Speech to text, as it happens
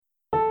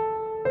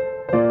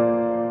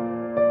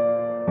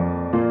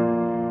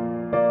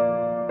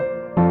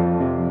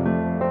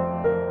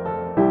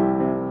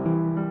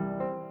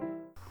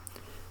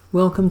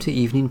Welcome to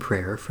evening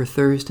prayer for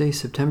Thursday,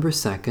 September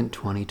 2nd,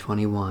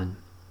 2021.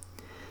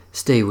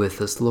 Stay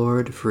with us,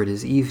 Lord, for it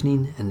is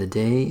evening and the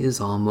day is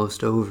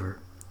almost over.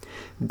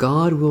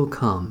 God will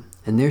come,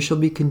 and there shall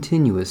be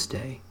continuous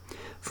day,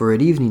 for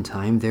at evening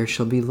time there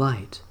shall be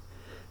light.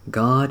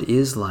 God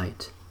is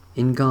light.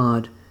 In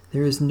God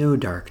there is no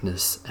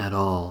darkness at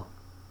all.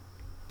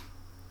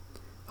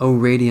 O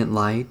radiant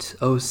light,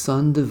 O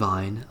Son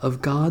divine,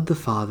 of God the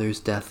Father's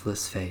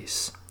deathless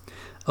face,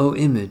 O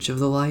image of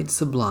the light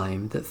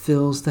sublime that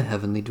fills the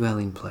heavenly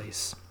dwelling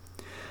place.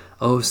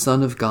 O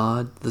Son of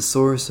God, the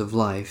source of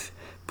life,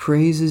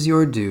 praise is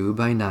your due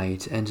by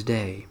night and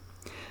day.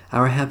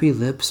 Our happy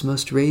lips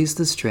must raise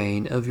the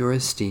strain of your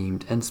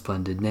esteemed and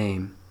splendid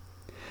name.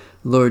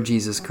 Lord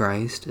Jesus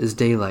Christ, as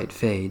daylight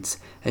fades,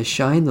 as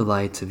shine the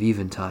lights of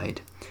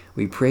eventide,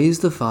 we praise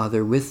the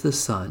Father with the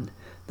Son,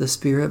 the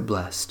Spirit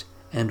blessed,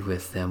 and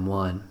with them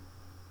one.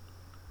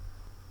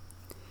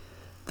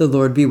 The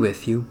Lord be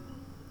with you.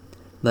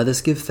 Let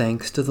us give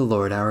thanks to the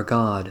Lord our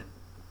God.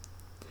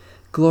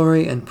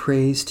 Glory and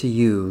praise to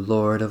you,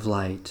 Lord of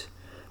light,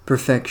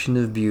 perfection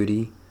of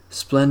beauty,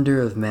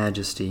 splendor of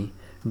majesty,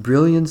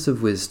 brilliance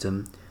of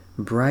wisdom,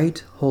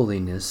 bright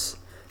holiness,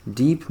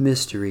 deep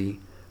mystery,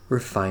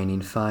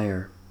 refining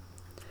fire.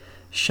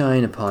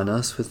 Shine upon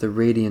us with the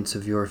radiance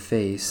of your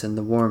face and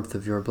the warmth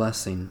of your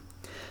blessing.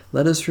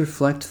 Let us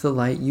reflect the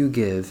light you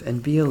give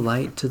and be a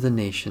light to the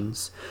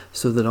nations,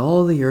 so that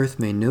all the earth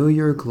may know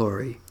your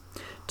glory.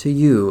 To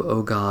you,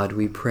 O God,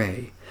 we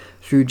pray,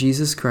 through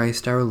Jesus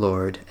Christ our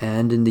Lord,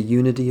 and in the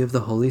unity of the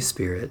Holy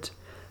Spirit.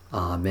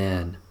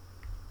 Amen.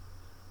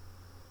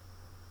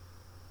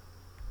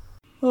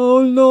 O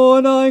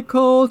Lord, I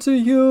call to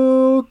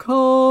you,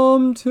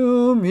 come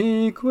to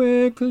me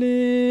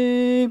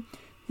quickly.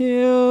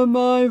 Hear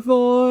my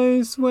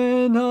voice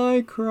when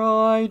I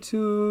cry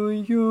to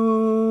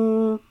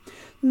you.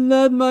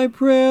 Let my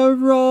prayer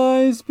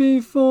rise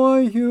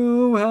before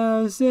you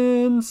as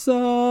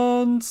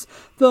incense,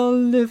 the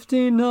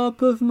lifting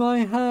up of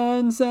my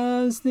hands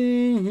as the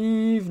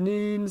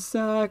evening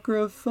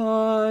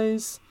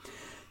sacrifice.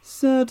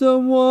 Set a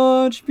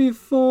watch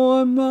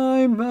before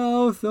my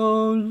mouth,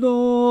 O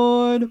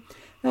Lord,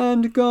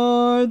 and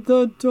guard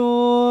the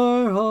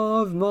door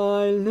of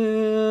my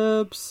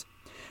lips.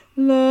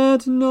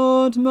 Let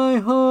not my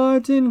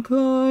heart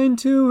incline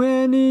to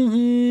any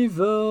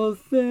evil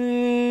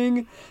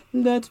thing.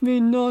 Let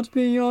me not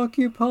be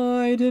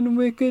occupied in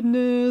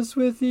wickedness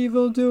with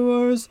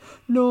evildoers,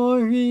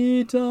 nor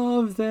eat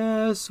of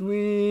their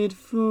sweet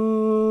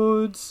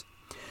foods.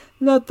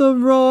 Let the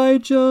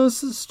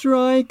righteous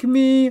strike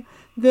me.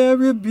 Their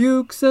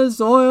rebukes as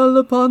oil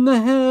upon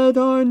the head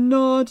are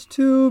not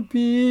to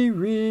be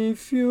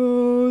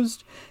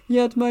refused.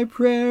 Yet my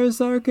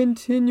prayers are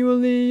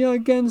continually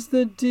against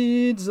the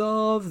deeds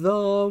of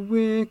the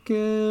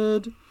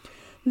wicked.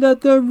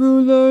 Let the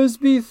rulers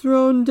be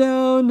thrown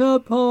down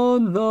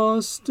upon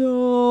the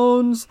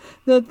stones,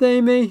 that they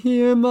may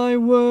hear my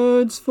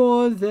words,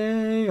 for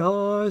they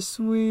are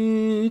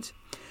sweet.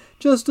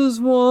 Just as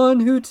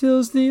one who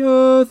tills the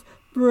earth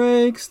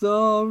breaks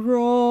the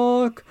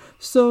rock,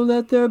 so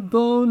let their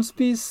bones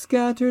be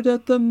scattered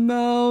at the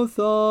mouth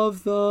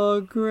of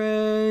the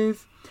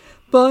grave.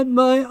 But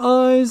my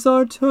eyes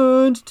are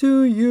turned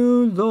to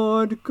you,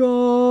 Lord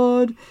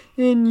God.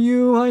 In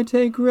you I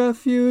take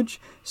refuge.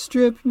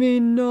 Strip me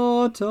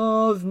not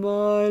of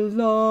my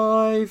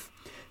life.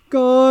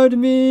 Guard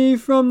me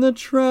from the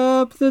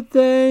trap that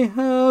they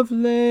have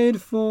laid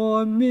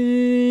for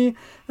me,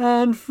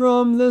 and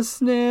from the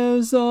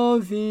snares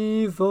of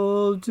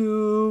evildoers.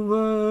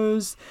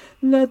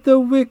 Let the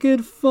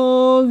wicked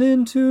fall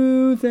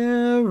into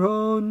their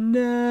own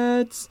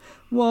nets,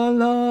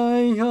 while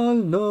I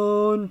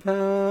alone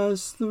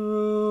pass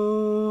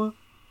through.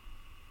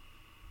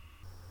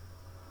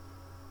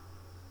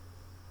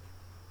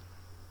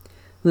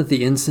 Let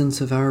the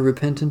incense of our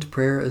repentant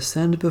prayer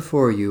ascend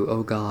before you,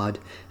 O God,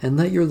 and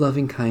let your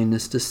loving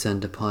kindness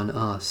descend upon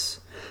us,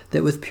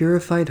 that with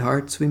purified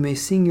hearts we may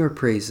sing your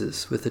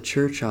praises with the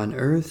church on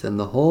earth and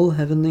the whole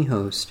heavenly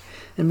host,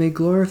 and may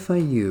glorify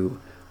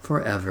you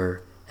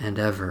forever and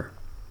ever.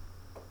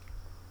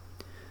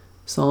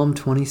 Psalm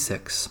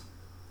 26.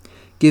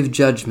 Give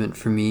judgment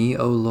for me,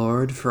 O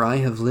Lord, for I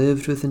have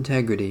lived with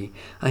integrity.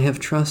 I have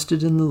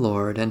trusted in the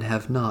Lord and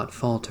have not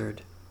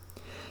faltered.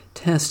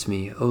 Test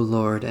me, O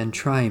Lord, and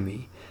try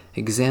me.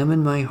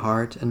 Examine my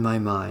heart and my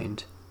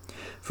mind.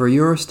 For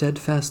your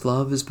steadfast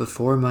love is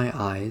before my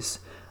eyes.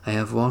 I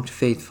have walked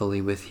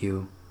faithfully with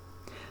you.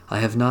 I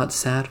have not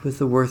sat with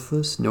the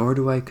worthless, nor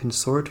do I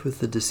consort with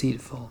the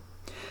deceitful.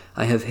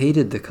 I have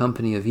hated the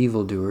company of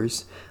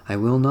evildoers. I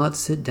will not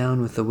sit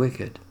down with the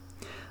wicked.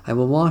 I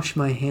will wash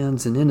my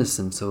hands in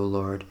innocence, O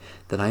Lord,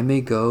 that I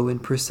may go in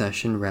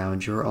procession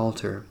round your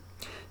altar,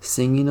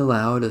 singing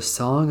aloud a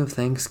song of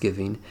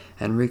thanksgiving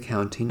and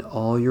recounting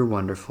all your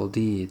wonderful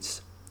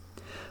deeds.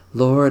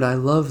 Lord, I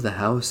love the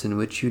house in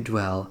which you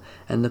dwell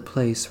and the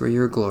place where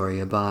your glory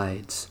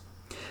abides.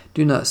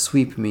 Do not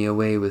sweep me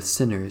away with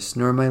sinners,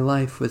 nor my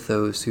life with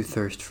those who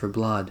thirst for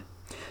blood.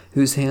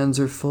 whose hands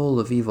are full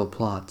of evil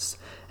plots,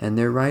 and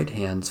their right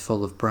hands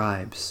full of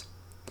bribes.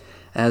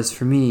 As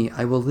for me,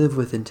 I will live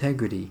with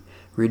integrity.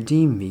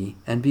 Redeem me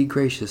and be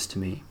gracious to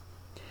me.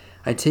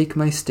 I take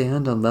my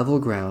stand on level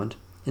ground.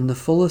 In the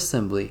full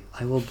assembly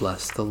I will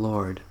bless the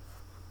Lord.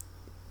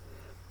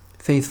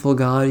 Faithful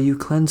God, you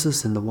cleanse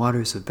us in the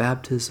waters of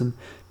baptism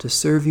to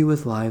serve you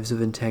with lives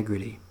of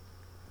integrity.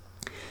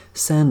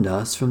 Send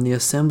us from the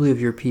assembly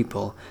of your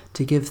people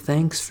to give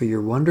thanks for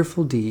your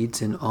wonderful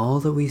deeds in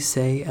all that we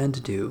say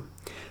and do,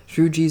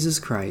 through Jesus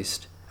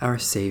Christ, our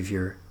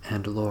Savior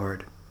and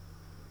Lord.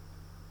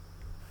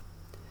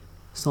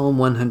 Psalm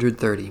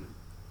 130.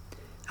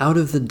 Out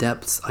of the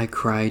depths I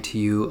cry to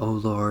you, O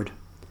Lord.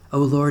 O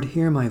Lord,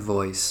 hear my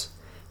voice.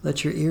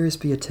 Let your ears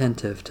be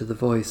attentive to the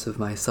voice of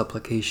my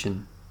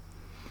supplication.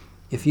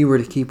 If you were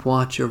to keep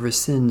watch over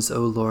sins,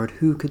 O Lord,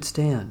 who could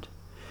stand?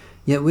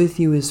 Yet with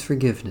you is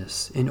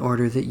forgiveness, in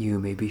order that you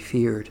may be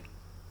feared.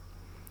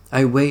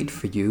 I wait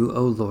for you,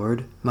 O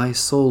Lord, my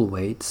soul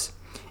waits.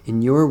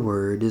 In your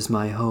word is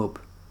my hope.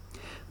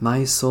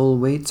 My soul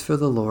waits for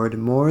the Lord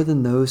more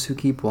than those who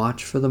keep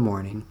watch for the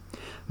morning,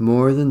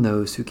 more than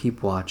those who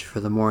keep watch for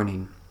the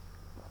morning.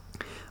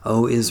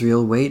 O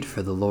Israel, wait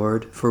for the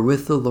Lord, for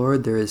with the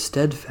Lord there is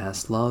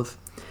steadfast love,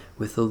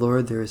 with the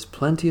Lord there is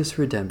plenteous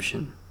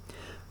redemption.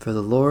 For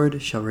the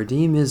Lord shall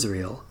redeem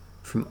Israel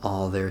from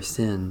all their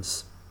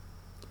sins.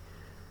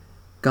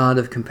 God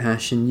of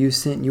compassion, you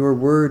sent your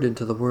word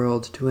into the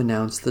world to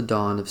announce the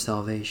dawn of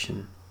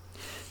salvation.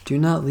 Do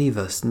not leave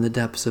us in the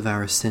depths of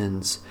our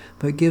sins,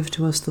 but give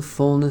to us the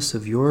fullness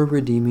of your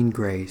redeeming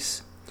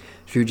grace,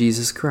 through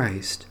Jesus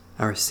Christ,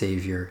 our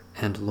Savior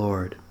and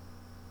Lord.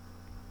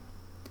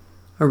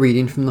 A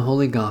reading from the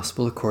Holy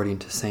Gospel according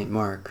to St.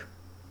 Mark.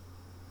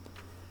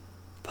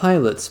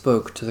 Pilate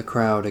spoke to the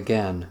crowd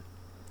again.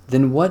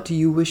 Then what do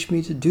you wish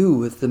me to do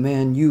with the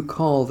man you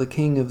call the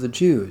King of the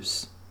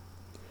Jews?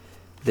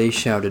 They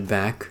shouted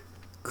back,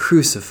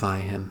 Crucify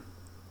him.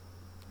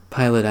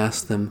 Pilate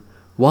asked them,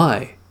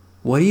 Why?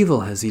 What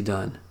evil has he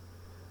done?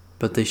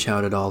 But they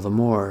shouted all the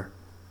more,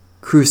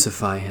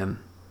 Crucify him.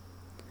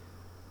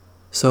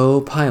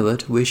 So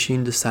Pilate,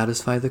 wishing to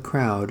satisfy the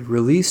crowd,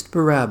 released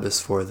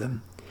Barabbas for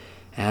them,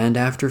 and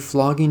after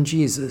flogging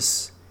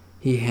Jesus,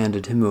 he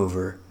handed him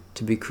over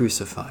to be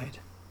crucified.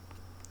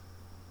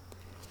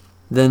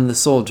 Then the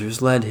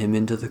soldiers led him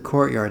into the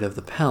courtyard of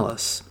the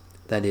palace,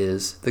 that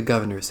is, the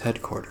governor's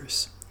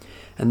headquarters,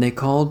 and they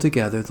called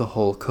together the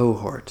whole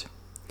cohort.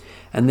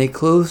 And they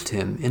clothed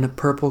him in a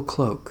purple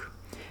cloak,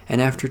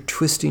 and after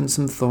twisting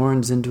some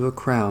thorns into a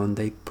crown,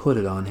 they put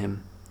it on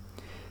him.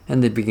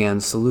 And they began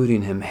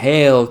saluting him,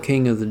 Hail,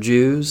 King of the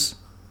Jews!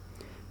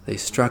 They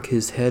struck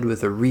his head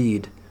with a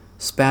reed,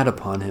 spat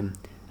upon him,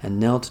 and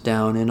knelt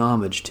down in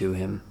homage to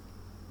him.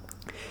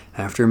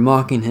 After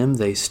mocking him,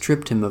 they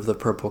stripped him of the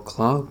purple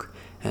cloak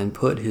and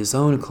put his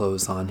own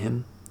clothes on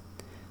him.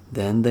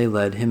 Then they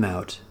led him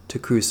out to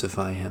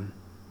crucify him.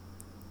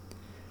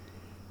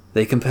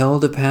 They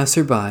compelled a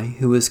passer-by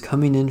who was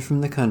coming in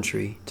from the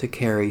country to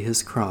carry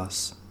his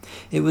cross.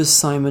 It was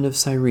Simon of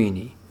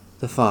Cyrene,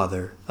 the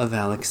father of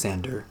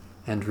Alexander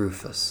and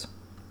Rufus.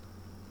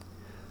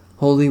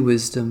 Holy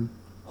Wisdom,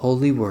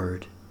 Holy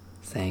Word,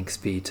 thanks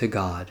be to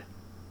God.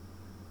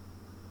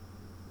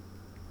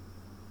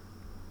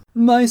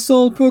 My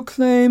soul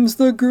proclaims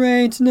the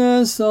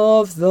greatness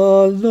of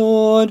the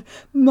Lord.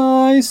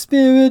 My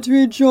spirit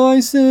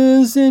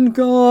rejoices in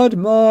God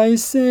my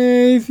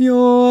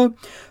Saviour.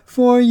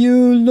 For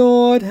you,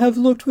 Lord, have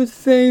looked with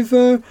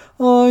favor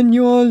on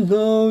your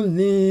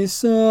lowly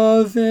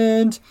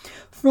servant.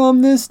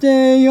 From this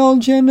day all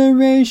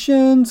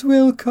generations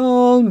will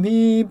call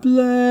me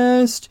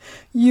blessed.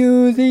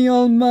 You, the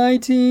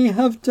Almighty,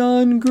 have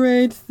done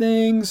great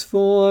things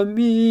for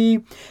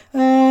me,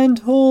 and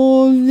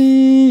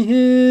holy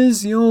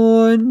is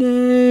your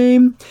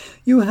name.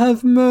 You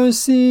have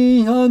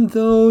mercy on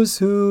those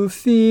who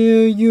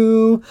fear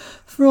you,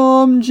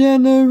 from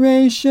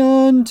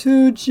generation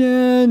to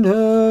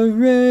generation.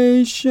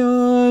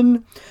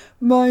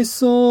 My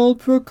soul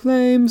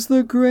proclaims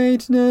the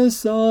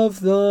greatness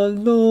of the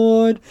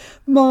Lord.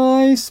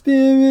 My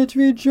spirit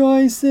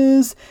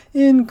rejoices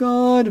in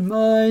God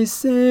my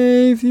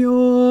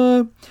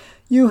Saviour.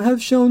 You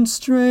have shown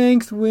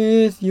strength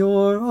with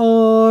your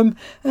arm,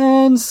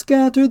 and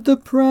scattered the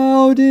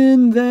proud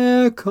in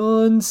their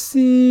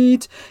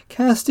conceit,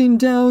 casting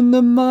down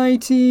the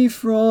mighty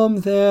from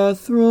their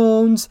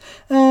thrones,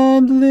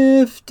 and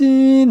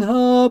lifting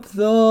up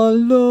the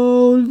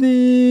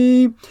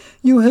lowly.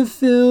 You have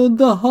filled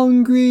the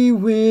hungry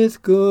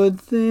with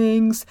good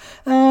things,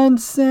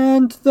 and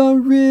sent the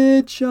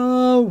rich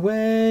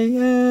away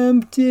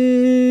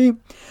empty.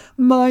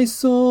 My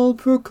soul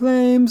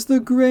proclaims the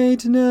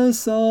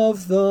greatness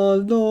of the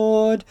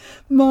Lord.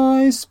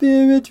 My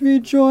spirit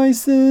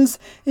rejoices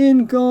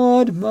in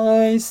God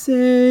my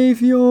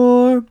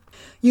Saviour.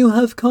 You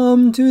have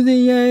come to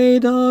the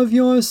aid of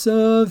your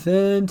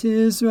servant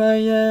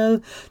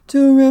Israel,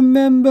 to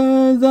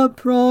remember the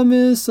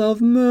promise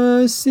of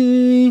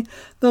mercy,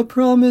 the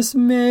promise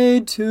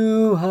made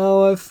to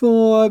our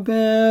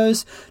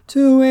forebears,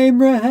 to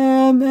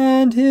Abraham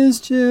and his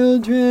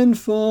children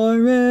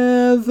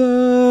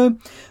forever.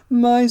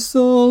 My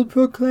soul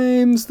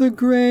proclaims the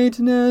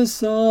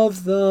greatness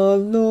of the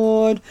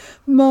Lord.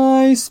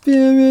 My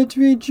spirit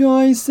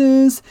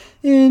rejoices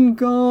in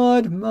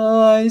God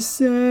my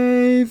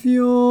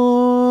Saviour.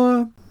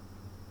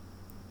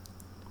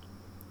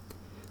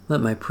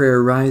 Let my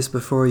prayer rise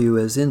before you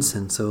as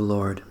incense, O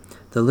Lord,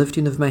 the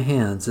lifting of my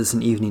hands as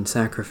an evening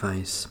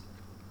sacrifice.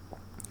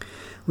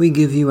 We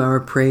give you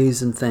our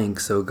praise and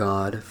thanks, O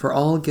God, for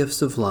all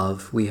gifts of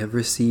love we have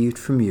received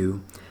from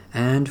you,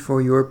 and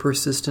for your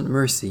persistent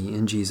mercy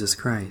in Jesus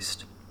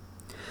Christ.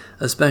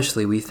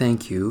 Especially we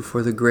thank you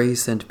for the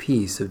grace and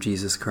peace of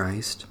Jesus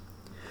Christ,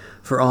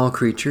 for all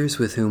creatures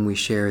with whom we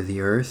share the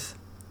earth,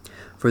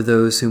 for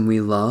those whom we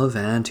love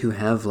and who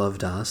have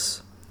loved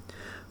us,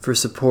 for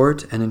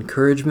support and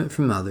encouragement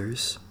from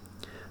others,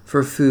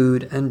 for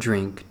food and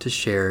drink to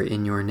share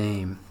in your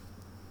name.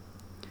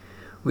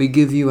 We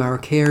give you our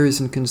cares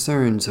and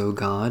concerns, O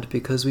God,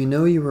 because we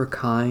know you are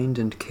kind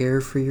and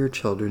care for your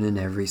children in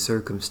every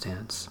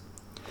circumstance.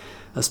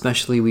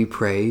 Especially we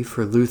pray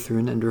for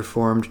Lutheran and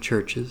Reformed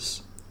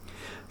churches,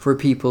 for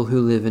people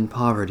who live in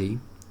poverty,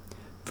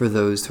 for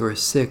those who are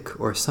sick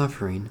or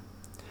suffering,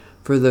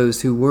 for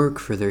those who work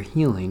for their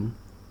healing,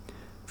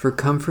 for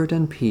comfort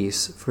and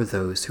peace for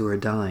those who are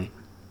dying.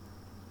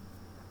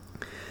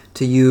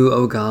 To you,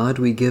 O God,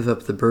 we give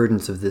up the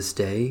burdens of this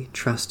day,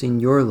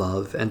 trusting your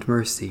love and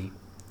mercy.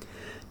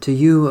 To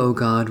you, O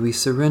God, we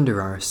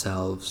surrender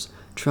ourselves,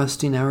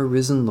 trusting our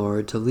risen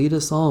Lord to lead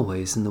us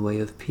always in the way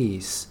of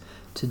peace,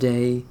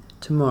 today,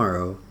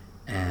 tomorrow,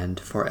 and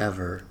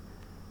forever.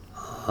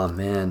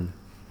 Amen.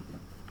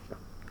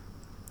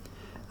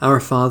 Our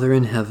Father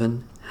in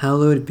heaven,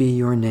 hallowed be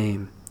your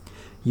name.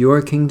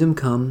 Your kingdom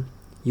come,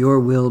 your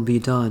will be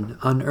done,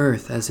 on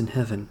earth as in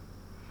heaven.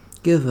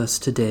 Give us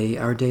today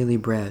our daily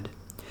bread.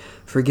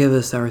 Forgive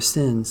us our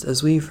sins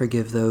as we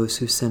forgive those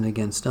who sin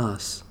against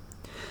us.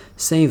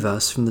 Save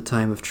us from the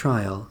time of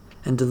trial,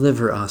 and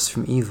deliver us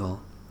from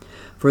evil.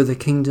 For the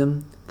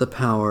kingdom, the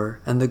power,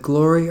 and the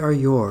glory are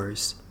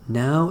yours,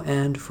 now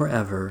and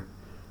forever.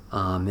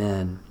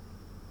 Amen.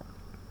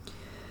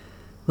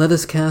 Let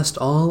us cast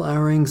all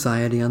our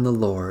anxiety on the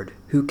Lord,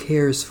 who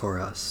cares for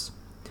us.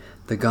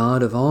 The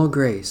God of all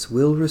grace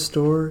will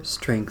restore,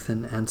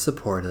 strengthen, and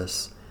support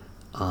us.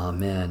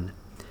 Amen.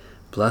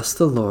 Bless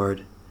the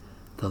Lord.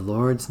 The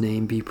Lord's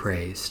name be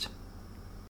praised.